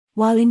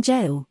While in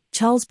jail,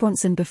 Charles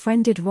Bronson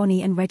befriended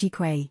Ronnie and Reggie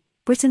Kray,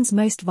 Britain's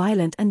most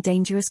violent and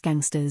dangerous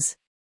gangsters.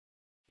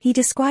 He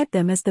described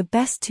them as the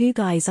best two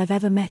guys I've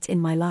ever met in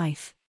my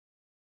life.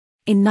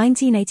 In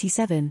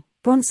 1987,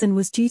 Bronson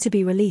was due to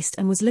be released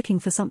and was looking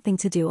for something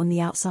to do on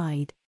the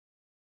outside.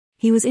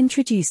 He was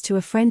introduced to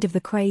a friend of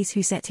the Krays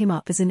who set him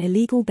up as an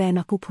illegal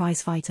bare-knuckle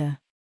prize fighter.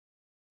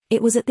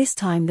 It was at this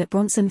time that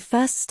Bronson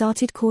first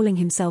started calling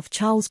himself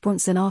Charles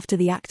Bronson after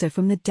the actor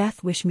from the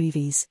Death Wish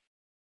movies.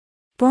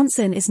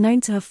 Bronson is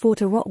known to have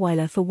fought a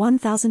Rottweiler for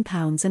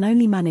 £1,000 and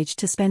only managed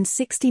to spend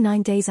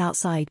 69 days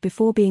outside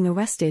before being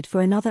arrested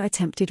for another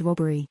attempted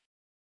robbery.